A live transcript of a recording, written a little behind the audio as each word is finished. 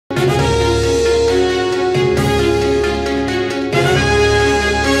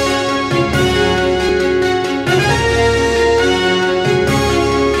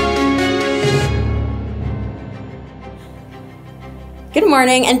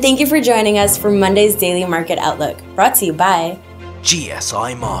morning, and thank you for joining us for Monday's Daily Market Outlook, brought to you by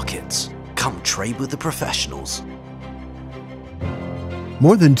GSI Markets. Come trade with the professionals.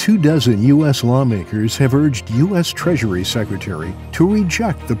 More than 24 U.S. lawmakers have urged U.S. Treasury Secretary to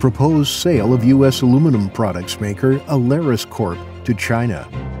reject the proposed sale of U.S. aluminum products maker Aleris Corp. To China.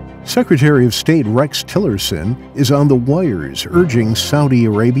 Secretary of State Rex Tillerson is on the wires urging Saudi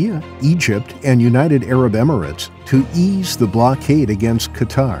Arabia, Egypt, and United Arab Emirates to ease the blockade against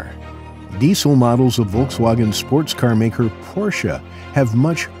Qatar. Diesel models of Volkswagen sports car maker Porsche have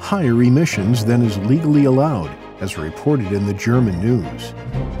much higher emissions than is legally allowed, as reported in the German news.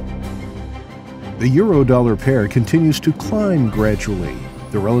 The euro-dollar pair continues to climb gradually.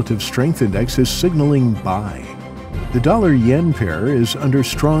 The relative strength index is signaling buy. The dollar-yen pair is under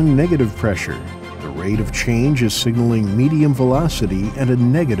strong negative pressure. The rate of change is signaling medium velocity and a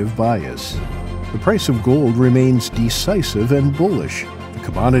negative bias. The price of gold remains decisive and bullish. The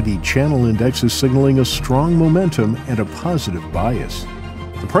commodity channel index is signaling a strong momentum and a positive bias.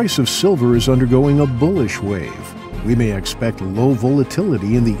 The price of silver is undergoing a bullish wave. We may expect low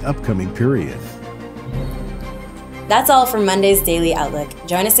volatility in the upcoming period. That's all for Monday's Daily Outlook.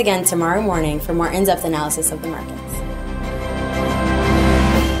 Join us again tomorrow morning for more in-depth analysis of the markets.